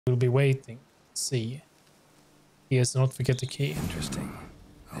We'll be waiting. See. Yes, don't forget the key. Interesting.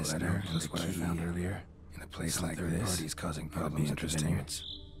 This letter is what I found earlier. In a place like this, parties causing problems at the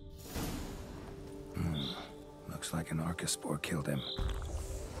vineyards. Looks like an Archaspore killed him.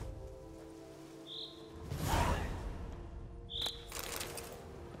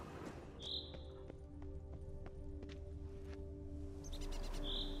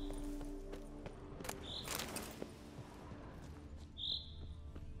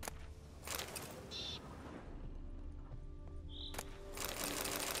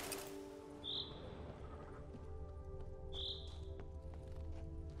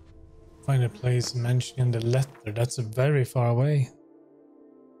 Find a place mentioned in the letter. That's very far away.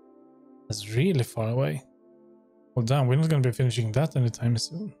 That's really far away. Well, damn, we're not going to be finishing that anytime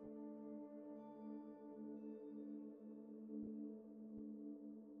soon.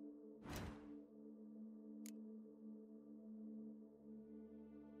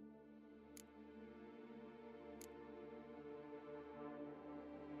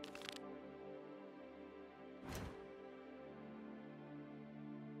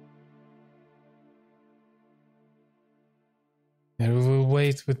 Yeah, we will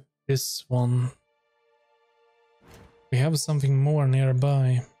wait with this one. We have something more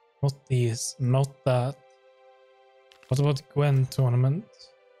nearby. Not these, not that. What about the Gwen tournament?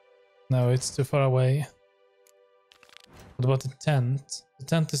 No, it's too far away. What about the tent? The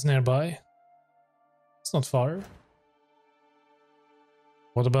tent is nearby. It's not far.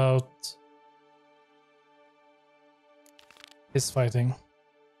 What about this fighting?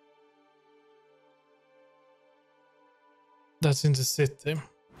 That's in the city.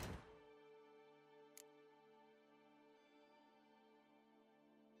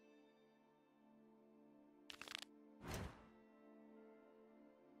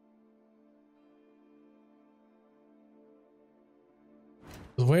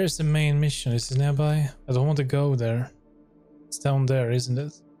 But where's the main mission? Is it nearby? I don't want to go there. It's down there, isn't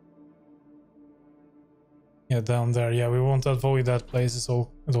it? Yeah, down there. Yeah, we want to avoid that place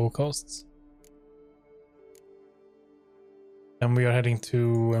at all costs. And we are heading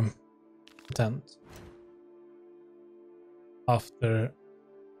to the tent after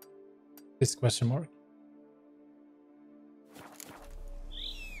this question mark.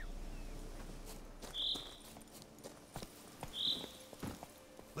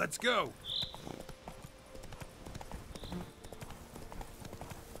 Let's go.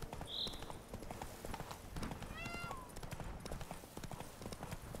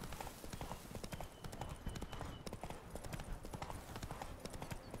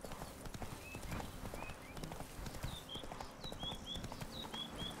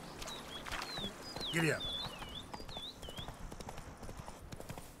 Giddy up.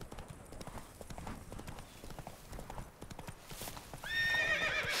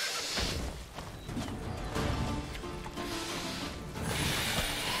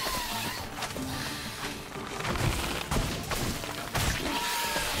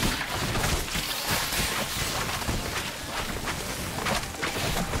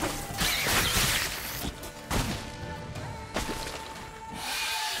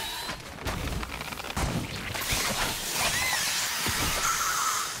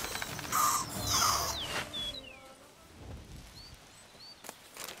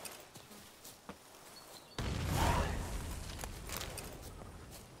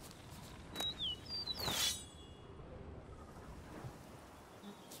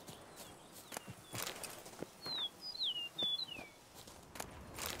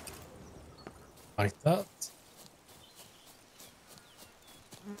 Like that.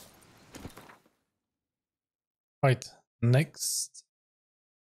 Right, next.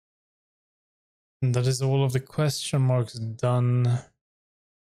 And that is all of the question marks done.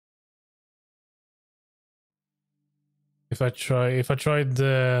 If I tried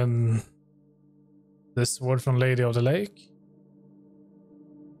the sword from Lady of the Lake.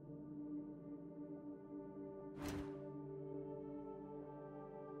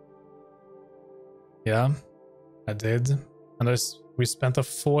 Yeah, I did, and we spent a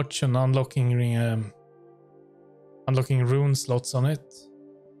fortune unlocking rune slots on it.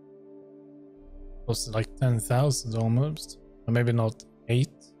 It was like 10,000 almost, or maybe not 8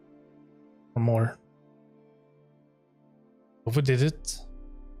 or more. But we did it,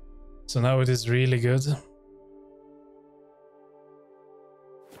 so now it is really good.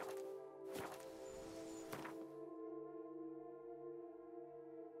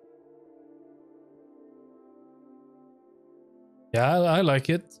 Yeah, I like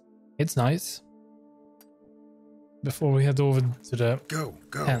it. It's nice. Before we head over to the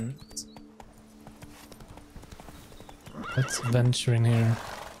tent, let's venture in here.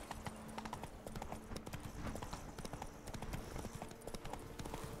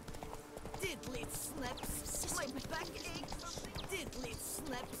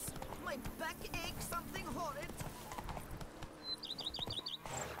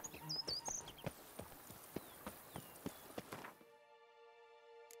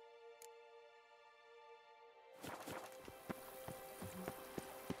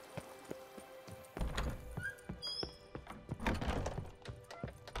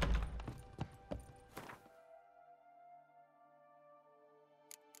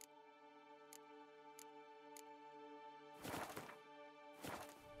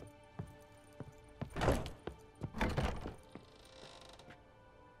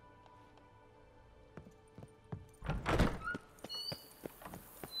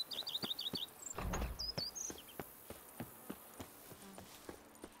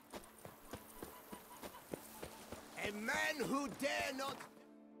 who dare not.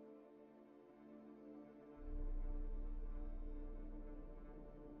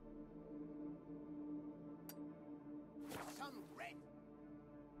 Some red.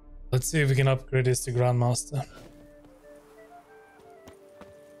 Let's see if we can upgrade this to Grandmaster.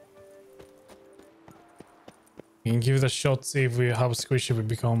 We can give it a shot, see if how squishy we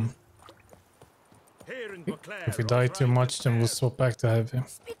become. If we die too much, then we'll swap back to heavy.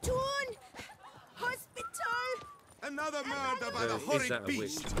 Spittoon! Hospital! Another murder by the Is horrid that a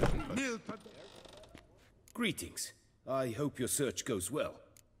beast. Greetings. I hope your search goes well.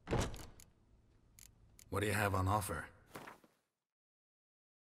 What do you have on offer?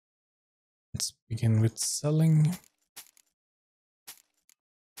 Let's begin with selling.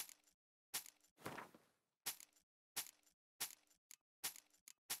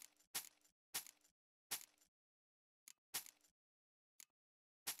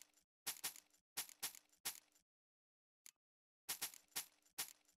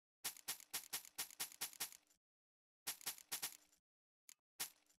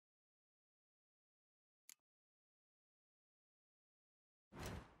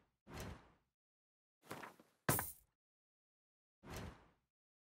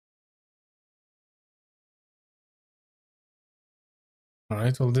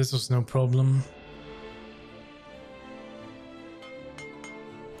 Alright, well this was no problem.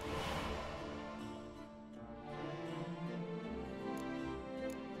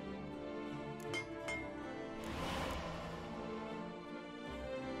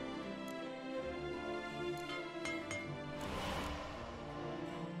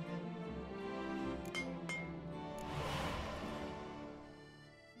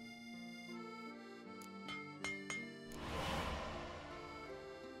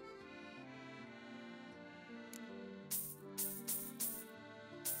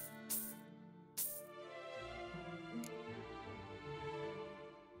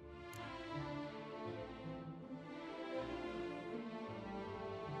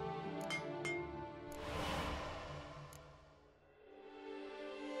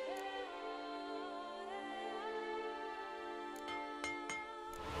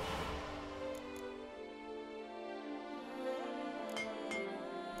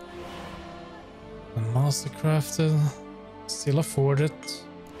 Mastercrafted, still afford it.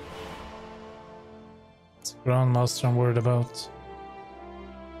 It's a Grandmaster I'm worried about.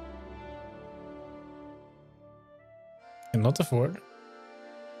 Cannot afford.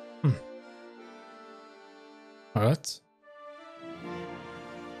 Alright.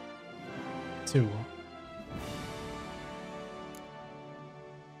 2.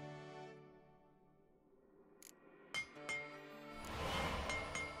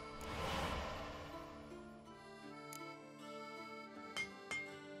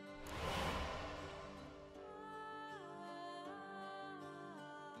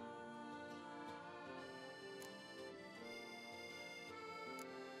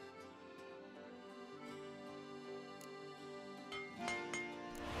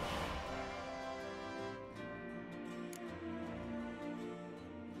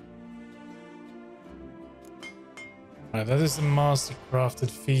 Alright, that is the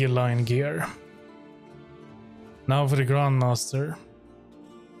Mastercrafted feline gear. Now for the Grandmaster.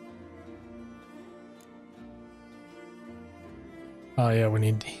 Oh yeah, we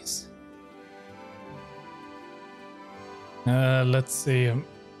need these. Let's see. Yeah,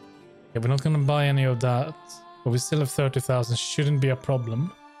 we're not gonna buy any of that, but we still have 30,000. Shouldn't be a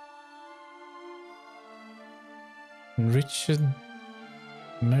problem. Enriched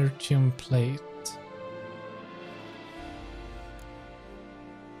Mertium plate.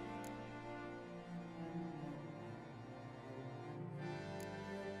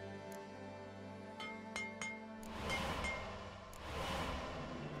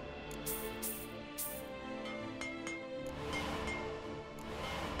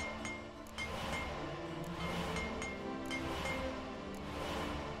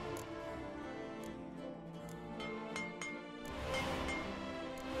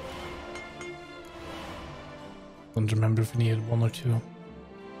 Don't remember if we needed 1 or 2.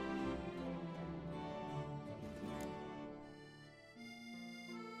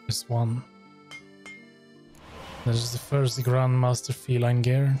 Just 1. This is the first Grandmaster feline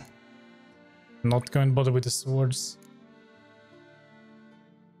gear. Not going to bother with the swords.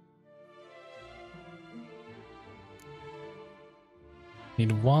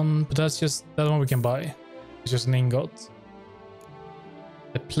 Need 1, but that's just that one we can buy. It's just an ingot.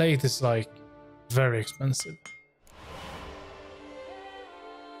 The plate is like very expensive.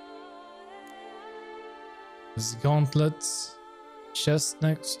 This is gauntlets. Chest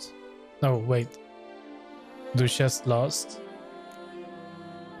next. No, wait. Do chest last.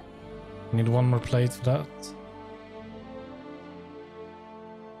 Need one more plate for that.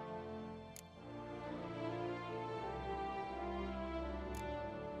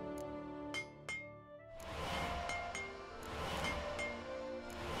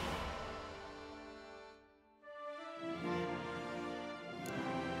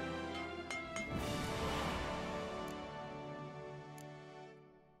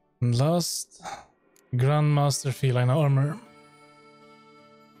 And last, Grandmaster Feline Armor.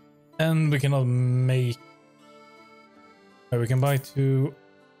 And we cannot make... we can buy two...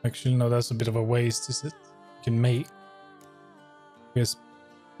 Actually, no, that's a bit of a waste, is it? We can make... Yes,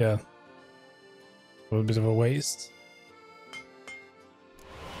 yeah. A little bit of a waste.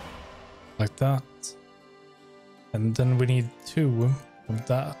 Like that. And then we need two of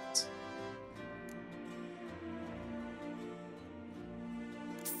that.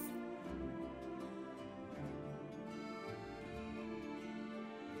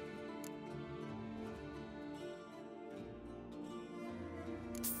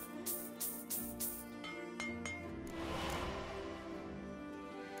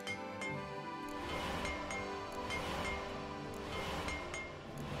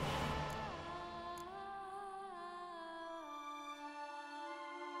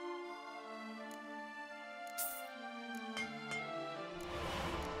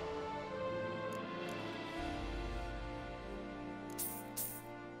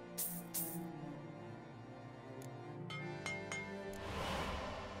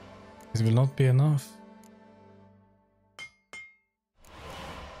 It will not be enough.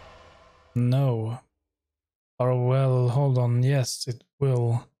 No. Oh well, hold on. Yes, it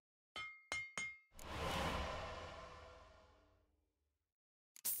will.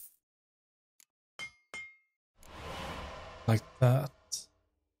 Like that.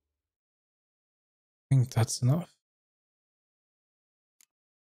 I think that's enough.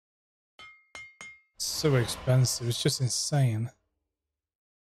 It's so expensive, it's just insane.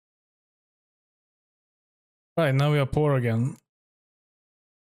 Right, now we are poor again.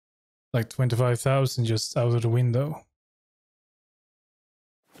 Like 25,000 just out of the window.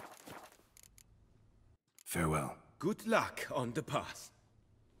 Farewell. Good luck on the path.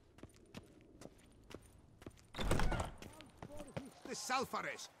 The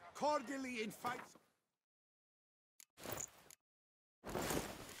Sulphuress, cordially invites.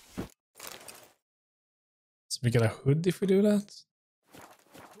 So we get a hood if we do that?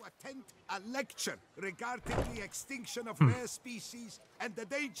 To attend a lecture regarding the extinction of rare species and the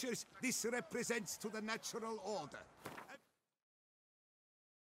dangers this represents to the natural order.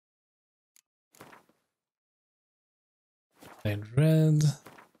 And red,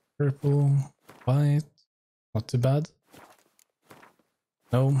 purple, white. Not too bad.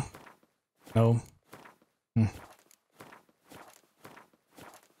 No. No.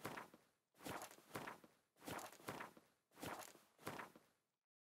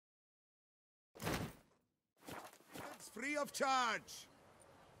 It's free of charge.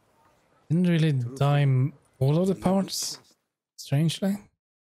 Didn't really dime all of the parts, strangely.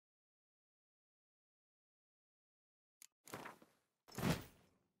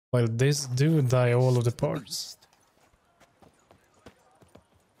 Well, this do die all of the parts.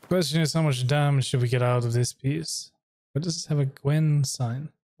 Question is how much damage should we get out of this piece? Why does it have a Gwen sign?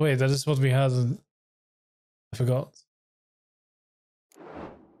 Wait, that is what we had. I forgot.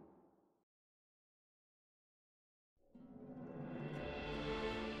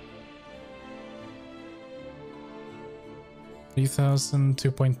 $3,000,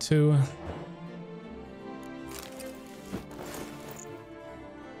 2.2.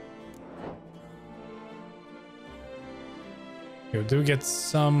 You do get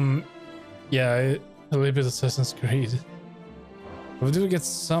some, yeah, a little bit of Assassin's Creed. We do get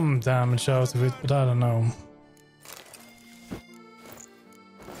some damage out of it, but I don't know.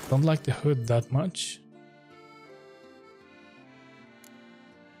 Don't like the hood that much.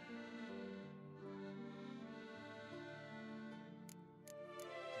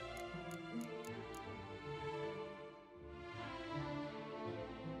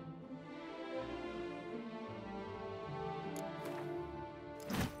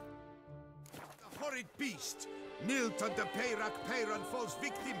 Beast, Nilt under Peyrak Peyran falls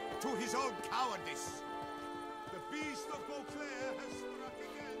victim to his own cowardice. The beast of Beauclair has struck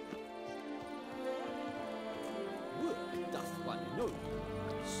again. Work doth one know,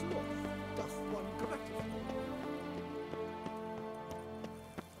 sloth doth one gratify.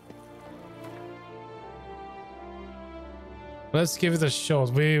 Let's give it a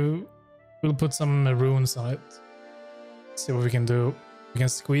shot. We'll put some runes on it. See what we can do. We can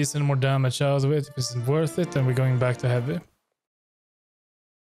squeeze in more damage out of it. If it's worth it, then we're going back to heavy.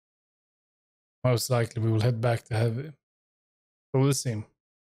 Most likely we will head back to heavy. But we'll see.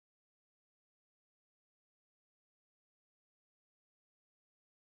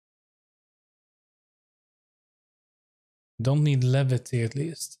 Don't need levity at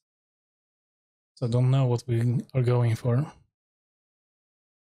least. So I don't know what we are going for.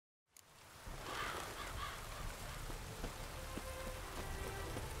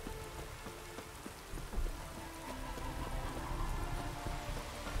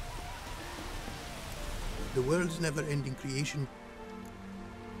 The world's never-ending creation.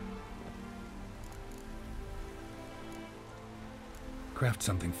 Craft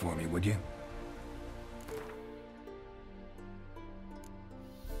something for me, would you?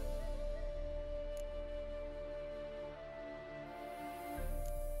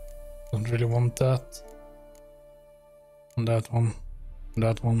 Don't really want that. On that one.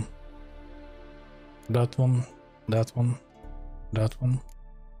 That one. That one. That one. That one.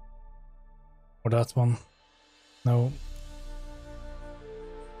 Or that one. No.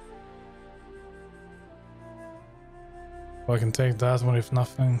 I can take that one if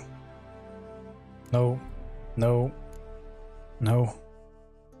nothing. No. No. No.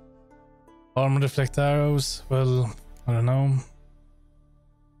 Armor deflect arrows. Well, I don't know.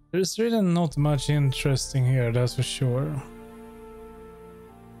 There's really not much interesting here, that's for sure.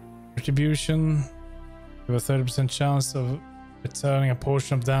 Retribution. We have a 30% chance of returning a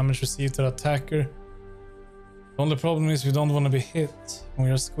portion of damage received to the attacker. The only problem is we don't want to be hit. We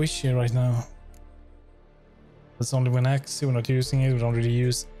are squishy right now. That's only when axi, we're not using it. We don't really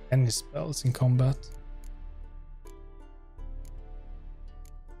use any spells in combat.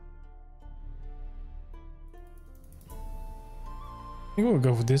 I think we'll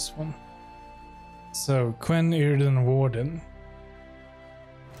go for this one. So, Quen, Irden, Warden.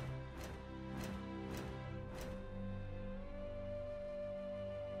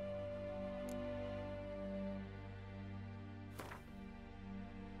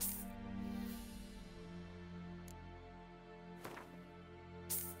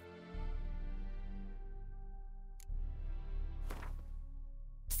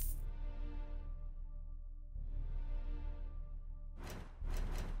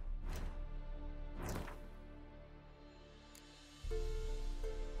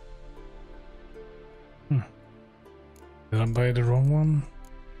 Did I buy the wrong one?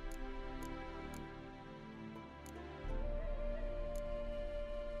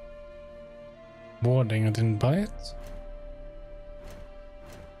 Warding, I didn't buy it?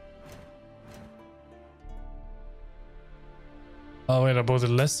 Oh wait, I bought the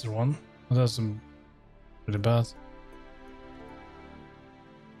lesser one. Well, that's pretty bad.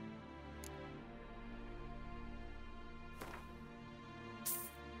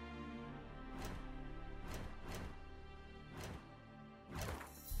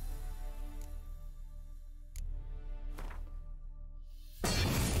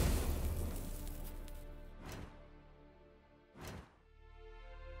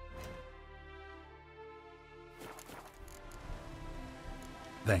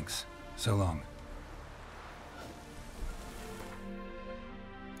 Thanks. So long.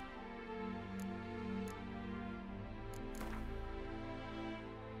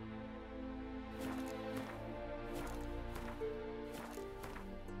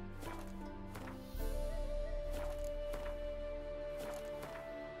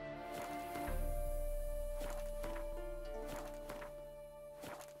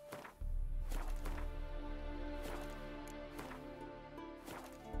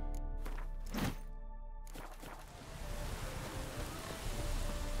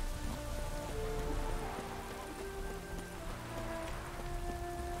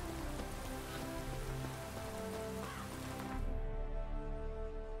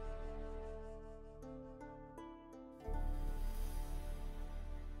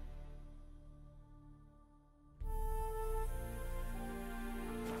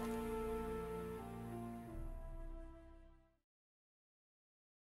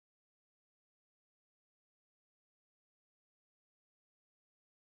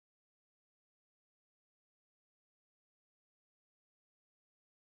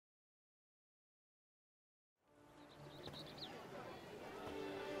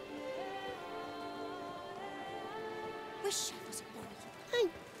 Wish I was a boy. Hey.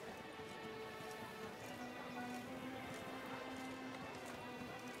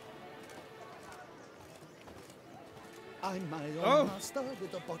 I'm my own master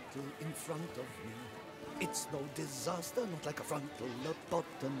with a bottle in front of me. It's no disaster, not like a frontal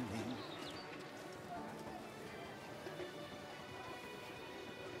lobotomy.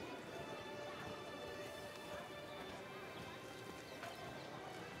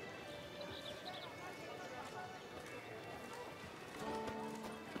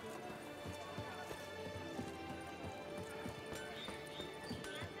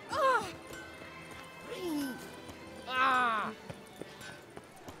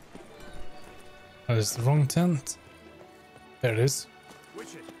 Oh, it's the wrong tent. There it is.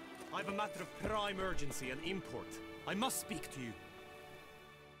 Witcher, I have a matter of prime urgency and import. I must speak to you.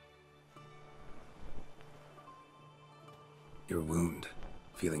 Your wound.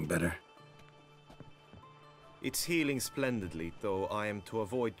 Feeling better? It's healing splendidly, though I am to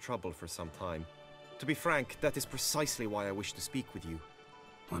avoid trouble for some time. To be frank, that is precisely why I wish to speak with you.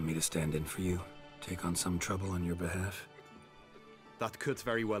 Want me to stand in for you? Take on some trouble on your behalf? That could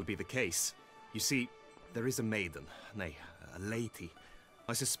very well be the case. You see, there is a maiden, nay, a lady.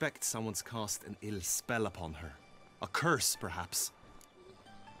 I suspect someone's cast an ill spell upon her. A curse, perhaps.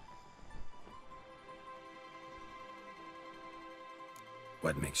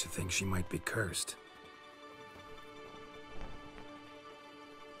 What makes you think she might be cursed?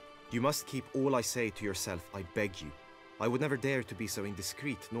 You must keep all I say to yourself, I beg you. I would never dare to be so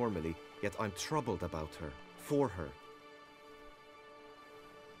indiscreet normally, yet I'm troubled about her, for her.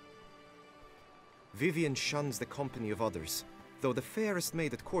 Vivian shuns the company of others. Though the fairest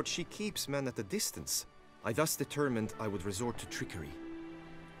maid at court, she keeps men at a distance. I thus determined I would resort to trickery.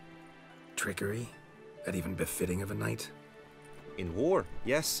 Trickery? That even befitting of a knight? In war,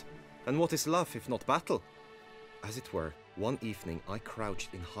 yes. And what is love if not battle? As it were, one evening I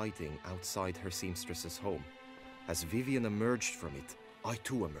crouched in hiding outside her seamstress's home. As Vivian emerged from it, I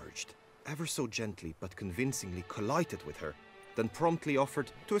too emerged, ever so gently but convincingly collided with her, then promptly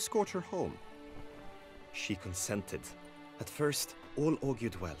offered to escort her home. She consented. At first, all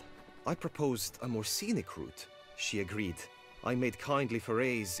augured well. I proposed a more scenic route. She agreed. I made kindly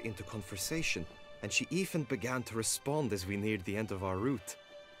forays into conversation, and she even began to respond as we neared the end of our route.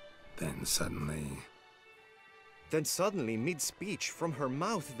 Then suddenly, mid-speech, from her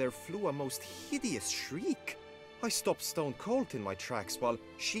mouth there flew a most hideous shriek. I stopped stone cold in my tracks while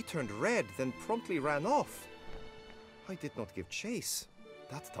she turned red, then promptly ran off. I did not give chase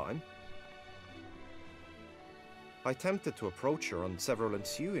that time. I attempted to approach her on several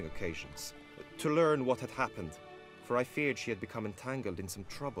ensuing occasions, to learn what had happened, for I feared she had become entangled in some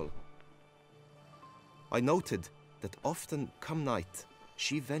trouble. I noted that often, come night,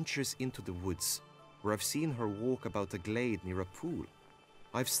 she ventures into the woods, where I've seen her walk about a glade near a pool.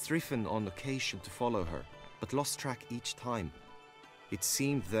 I've striven on occasion to follow her, but lost track each time. It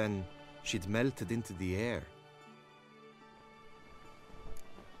seemed then she'd melted into the air.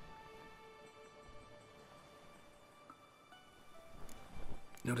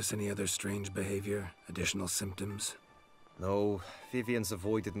 notice any other strange behavior, additional symptoms? No, Vivian's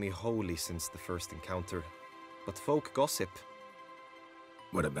avoided me wholly since the first encounter. But folk gossip.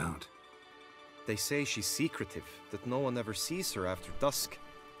 What about? They say she's secretive, that no one ever sees her after dusk,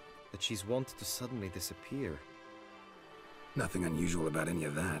 that she's wont to suddenly disappear. Nothing unusual about any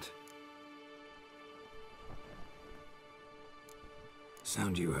of that.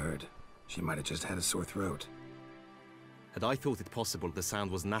 Sound you heard. She might have just had a sore throat. Had I thought it possible the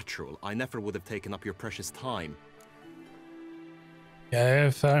sound was natural, I never would have taken up your precious time. Yeah,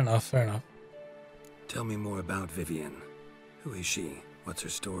 fair enough, fair enough. Tell me more about Vivian. Who is she? What's her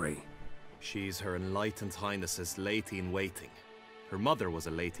story? She's Her Enlightened Highness's lady-in-waiting. Her mother was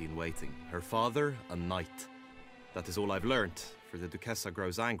a lady-in-waiting, her father a knight. That is all I've learnt, for the Duchessa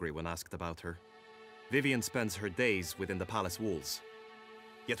grows angry when asked about her. Vivian spends her days within the palace walls.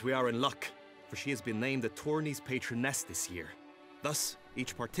 Yet we are in luck, for she has been named the tourney's patroness this year. Thus,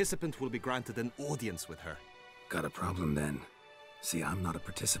 each participant will be granted an audience with her. Got a problem then. See, I'm not a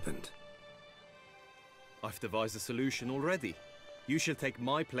participant. I've devised a solution already. You shall take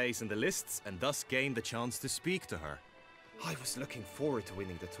my place in the lists and thus gain the chance to speak to her. I was looking forward to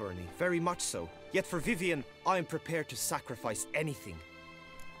winning the tourney, very much so. Yet for Vivian, I am prepared to sacrifice anything.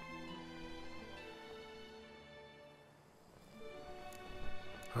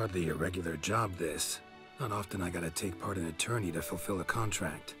 Hardly a regular job, this. Not often I gotta take part in a tourney to fulfill a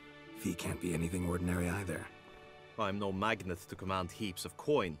contract. Fee can't be anything ordinary either. I'm no magnet to command heaps of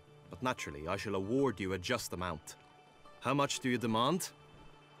coin, but naturally I shall award you a just amount. How much do you demand?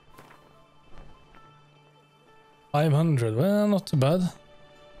 500, well, not too bad.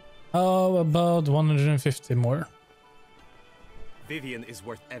 How about 150 more? Vivian is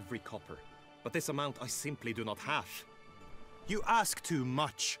worth every copper, but this amount I simply do not have. You ask too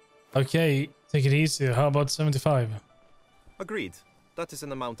much. Okay, take it easy. How about 75? Agreed. That is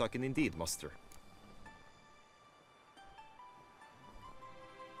an amount I can indeed muster.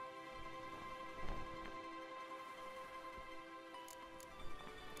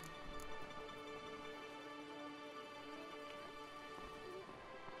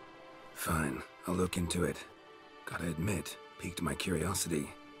 Fine, I'll look into it. Gotta admit, piqued my curiosity.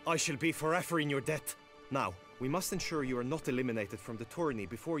 I shall be forever in your debt. Now, we must ensure you are not eliminated from the tourney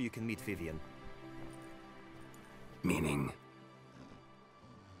before you can meet Vivian. Meaning?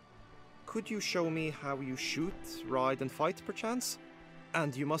 Could you show me how you shoot, ride, and fight, perchance?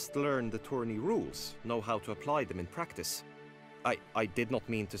 And you must learn the tourney rules, know how to apply them in practice. I did not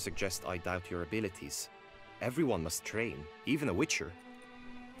mean to suggest I doubt your abilities. Everyone must train, even a witcher.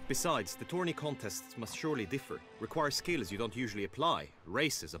 Besides, the tourney contests must surely differ, require skills you don't usually apply,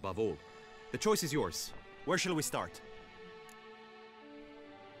 races above all. The choice is yours. Where shall we start?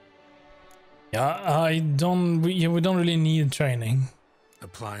 Yeah, we don't really need training.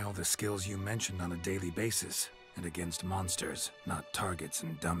 Apply all the skills you mentioned on a daily basis, and against monsters, not targets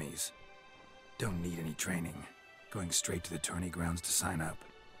and dummies. Don't need any training. Going straight to the tourney grounds to sign up.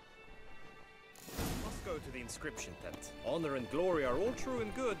 Must go to the inscription tent. Honor and glory are all true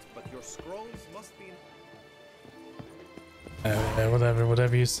and good, but your scrolls must be...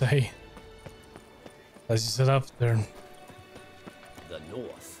 Whatever you say. As you set up there. The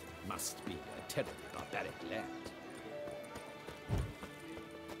North must be a terribly barbaric land.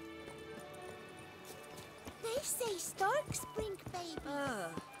 They say Starks bring babies.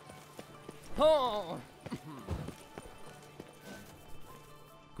 Oh!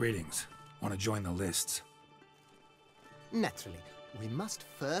 Greetings. Want to join the lists? Naturally, we must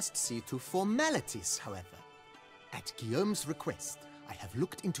first see to formalities, however. At Guillaume's request, I have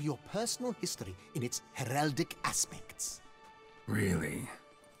looked into your personal history in its heraldic aspects. Really?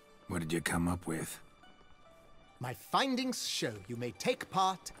 What did you come up with? My findings show you may take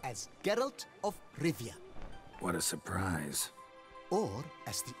part as Geralt of Rivia, What a surprise. or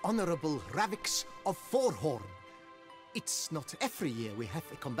as the Honorable Ravix of Forhorn. It's not every year we have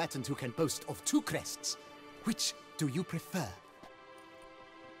a combatant who can boast of 2 crests. Which do you prefer?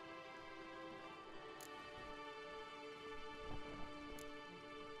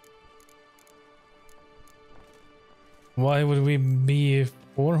 Why would we be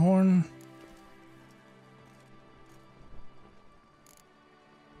Forhorn?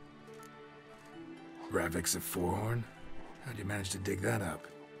 Ravix of Forhorn? How'd you manage to dig that up?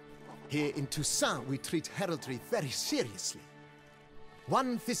 Here in Toussaint, we treat heraldry very seriously.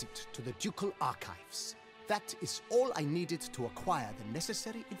 One visit to the Ducal Archives. That is all I needed to acquire the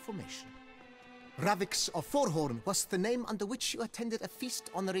necessary information. Ravix of Forhorn was the name under which you attended a feast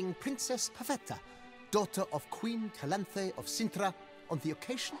honoring Princess Pavetta, daughter of Queen Calanthe of Sintra, on the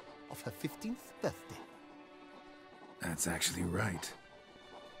occasion of her 15th birthday. That's actually right.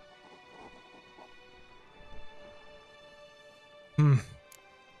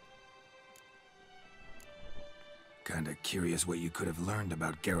 Kinda curious what you could have learned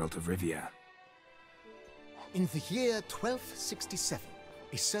about Geralt of Rivia. In the year 1267,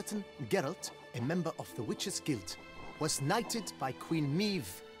 a certain Geralt, a member of the Witches' Guild, was knighted by Queen Meve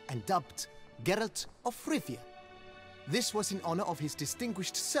and dubbed Geralt of Rivia. This was in honor of his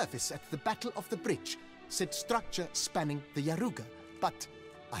distinguished service at the Battle of the Bridge, said structure spanning the Yaruga, but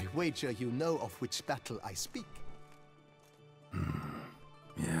I wager you know of which battle I speak.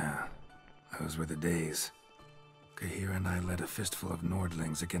 Yeah, those were the days. Kahir and I led a fistful of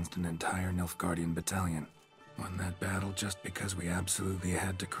Nordlings against an entire Nilfgaardian battalion. Won that battle just because we absolutely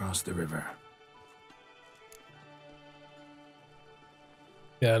had to cross the river.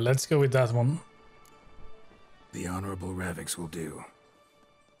 Yeah, let's go with that one. The Honorable Ravix will do.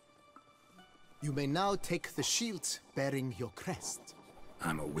 You may now take the shield bearing your crest.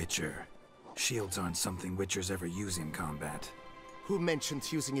 I'm a Witcher. Shields aren't something Witchers ever use in combat. Who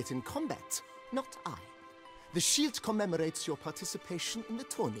mentioned using it in combat? Not I. The shield commemorates your participation in the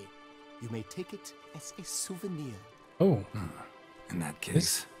tourney. You may take it as a souvenir. Oh. In that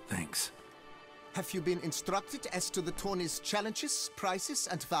case, thanks. Have you been instructed as to the tourney's challenges, prizes,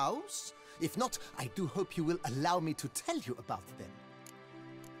 and vows? If not, I do hope you will allow me to tell you about them.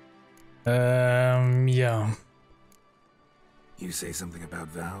 Yeah. You say something about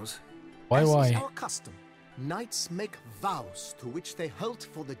vows? Why? As is our custom, knights make vows to which they hold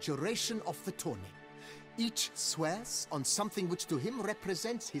for the duration of the tourney. Each swears on something which to him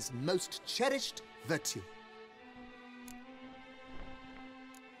represents his most cherished virtue.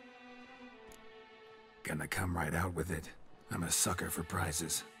 Gonna come right out with it. I'm a sucker for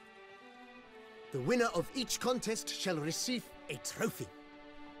prizes. The winner of each contest shall receive a trophy.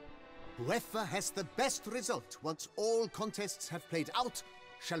 Whoever has the best result once all contests have played out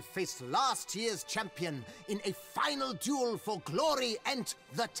shall face last year's champion in a final duel for glory and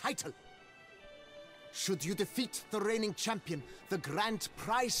the title. Should you defeat the reigning champion, the grand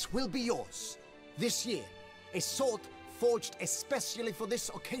prize will be yours. This year, a sword forged especially for this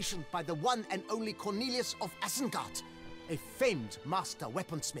occasion by the one and only Cornelius of Isengard, a famed master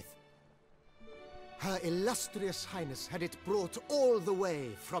weaponsmith. Her illustrious highness had it brought all the way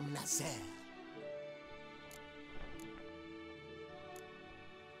from Nazaire.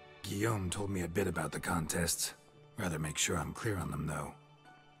 Guillaume told me a bit about the contests. Rather make sure I'm clear on them, though.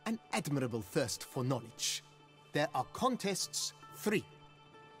 An admirable thirst for knowledge. There are contests 3.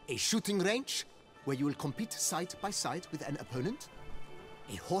 A shooting range, where you will compete side by side with an opponent.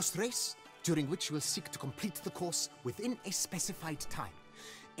 A horse race, during which you will seek to complete the course within a specified time.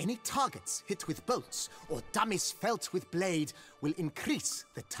 Any targets hit with bolts or dummies felt with blade will increase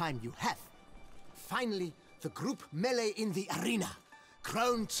the time you have. Finally, the group melee in the arena,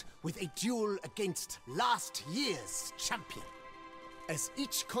 crowned with a duel against last year's champion. As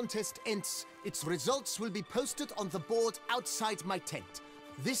each contest ends, its results will be posted on the board outside my tent.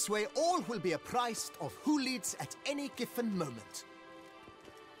 This way all will be apprised of who leads at any given moment.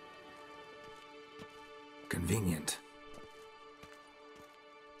 Convenient.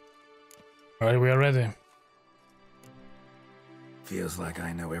 Alright, we are ready. Feels like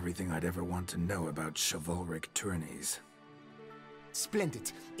I know everything I'd ever want to know about chivalric tourneys.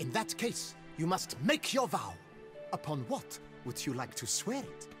 Splendid. In that case, you must make your vow. Upon what would you like to swear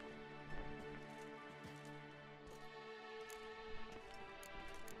it?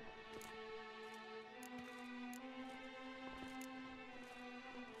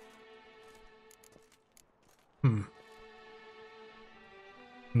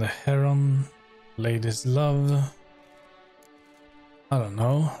 The Heron, Lady's Love. I don't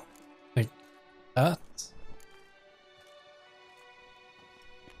know. Like that?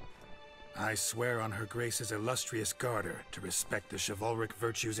 I swear on Her Grace's illustrious garter to respect the chivalric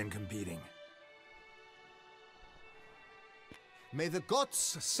virtues in competing. May the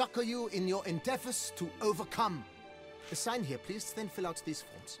gods succor you in your endeavors to overcome. Sign here, please, then fill out these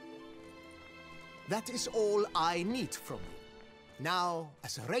forms. That is all I need from you. Now,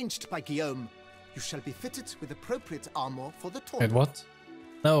 as arranged by Guillaume, you shall be fitted with appropriate armor for the Wait, tournament. what?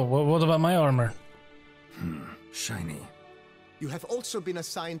 No, what about my armor? Shiny. You have also been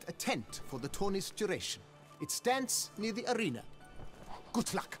assigned a tent for the tourney's duration. It stands near the arena.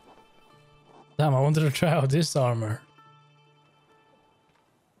 Good luck. Damn, I wanted to try out this armor.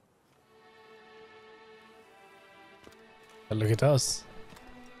 But look at us.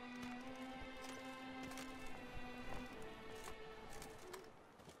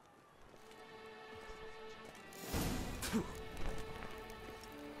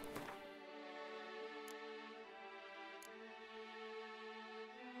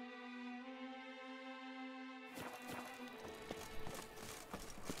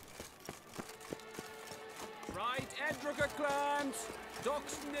 Right, Edrica clans,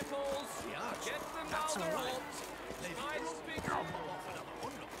 ducks nipples, get them now they're hot. Nice big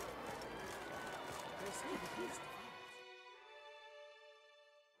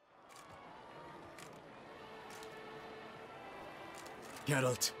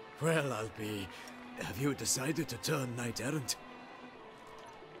Geralt, well, I'll be... Have you decided to turn knight-errant?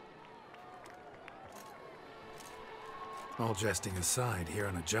 All jesting aside, here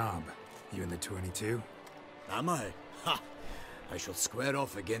on a job. You in the 22? Am I? Ha! I shall square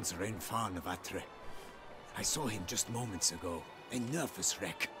off against Rainfan of Atre. I saw him just moments ago, a nervous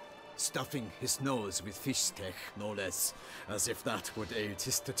wreck, stuffing his nose with fish steak, no less, as if that would aid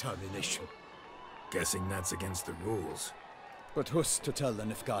his determination. Guessing that's against the rules. But who's to tell the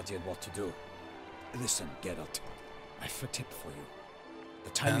Nilfgaardian what to do? Listen, Geralt, I've a tip for you. The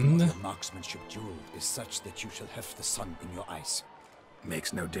timing of your marksmanship duel is such that you shall have the sun in your eyes.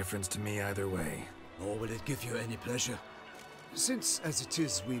 Makes no difference to me either way. Nor will it give you any pleasure. Since, as it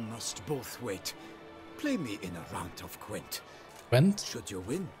is, we must both wait, play me in a round of Gwent. Gwent? Should you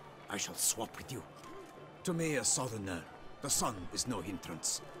win, I shall swap with you. To me, a southerner, the sun is no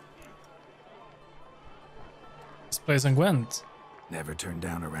hindrance. Let's play some Gwent. Never turned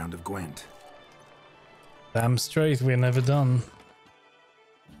down a round of Gwent. Damn straight, we're never done.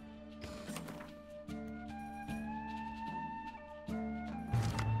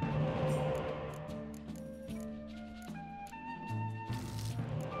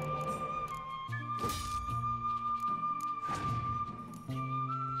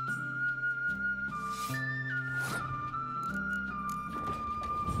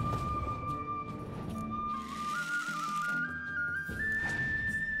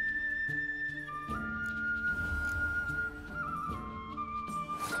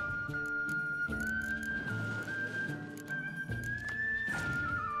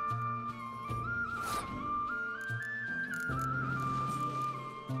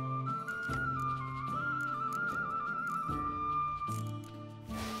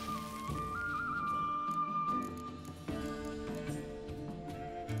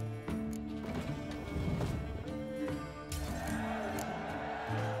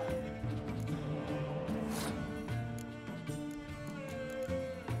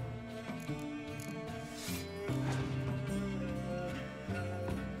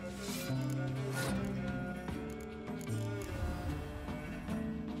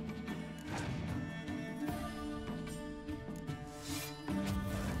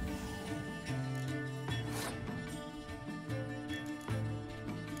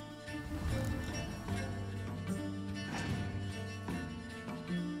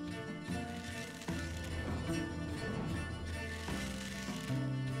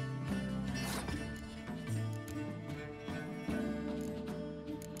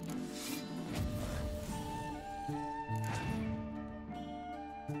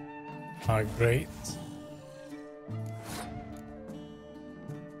 Ah, great.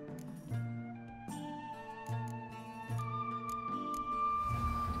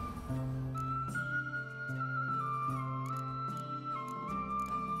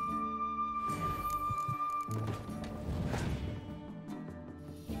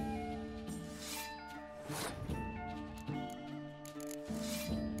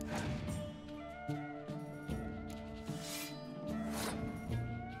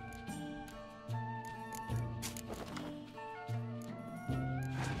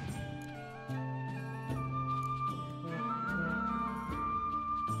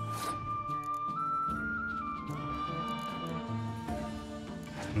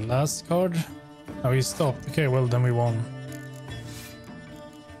 Last card? Oh, he stopped. Okay, well then we won.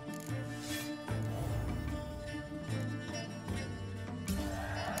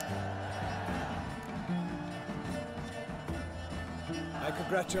 I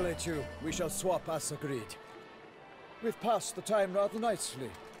congratulate you. We shall swap as agreed. We've passed the time rather nicely.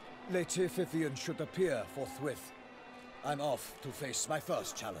 Lady Vivian should appear forthwith. I'm off to face my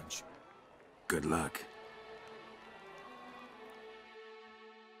first challenge. Good luck.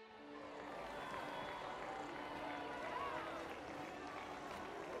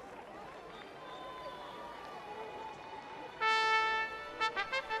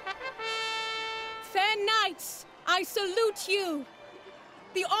 Fair knights, I salute you.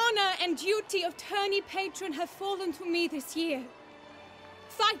 The honor and duty of tourney patron have fallen to me this year.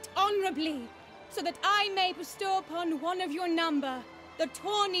 Fight honorably, so that I may bestow upon one of your number the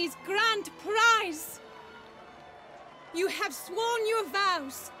tourney's grand prize. You have sworn your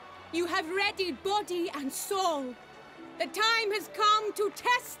vows. You have readied body and soul. The time has come to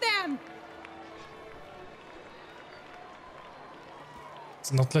test them.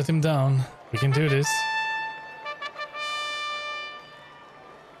 Let's not let him down. We can do this.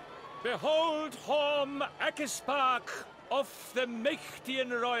 Behold Horm Akispark of the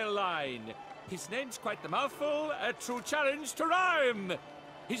Mechtian royal line. His name's quite the mouthful, a true challenge to rhyme.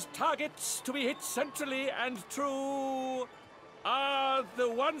 His targets to be hit centrally and true are the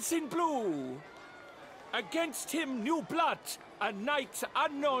ones in blue. Against him new blood, a knight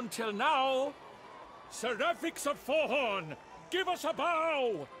unknown till now. Seraphics of Forehorn, give us a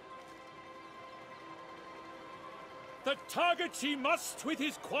bow! The targets he must with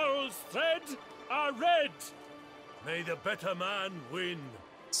his quarrels thread are red. May the better man win.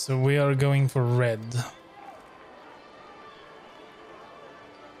 So we are going for red. If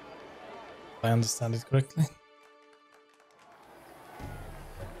I understand it correctly.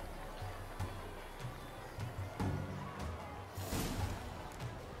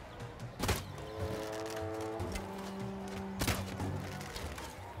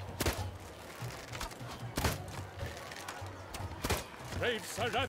 Brave Seraphic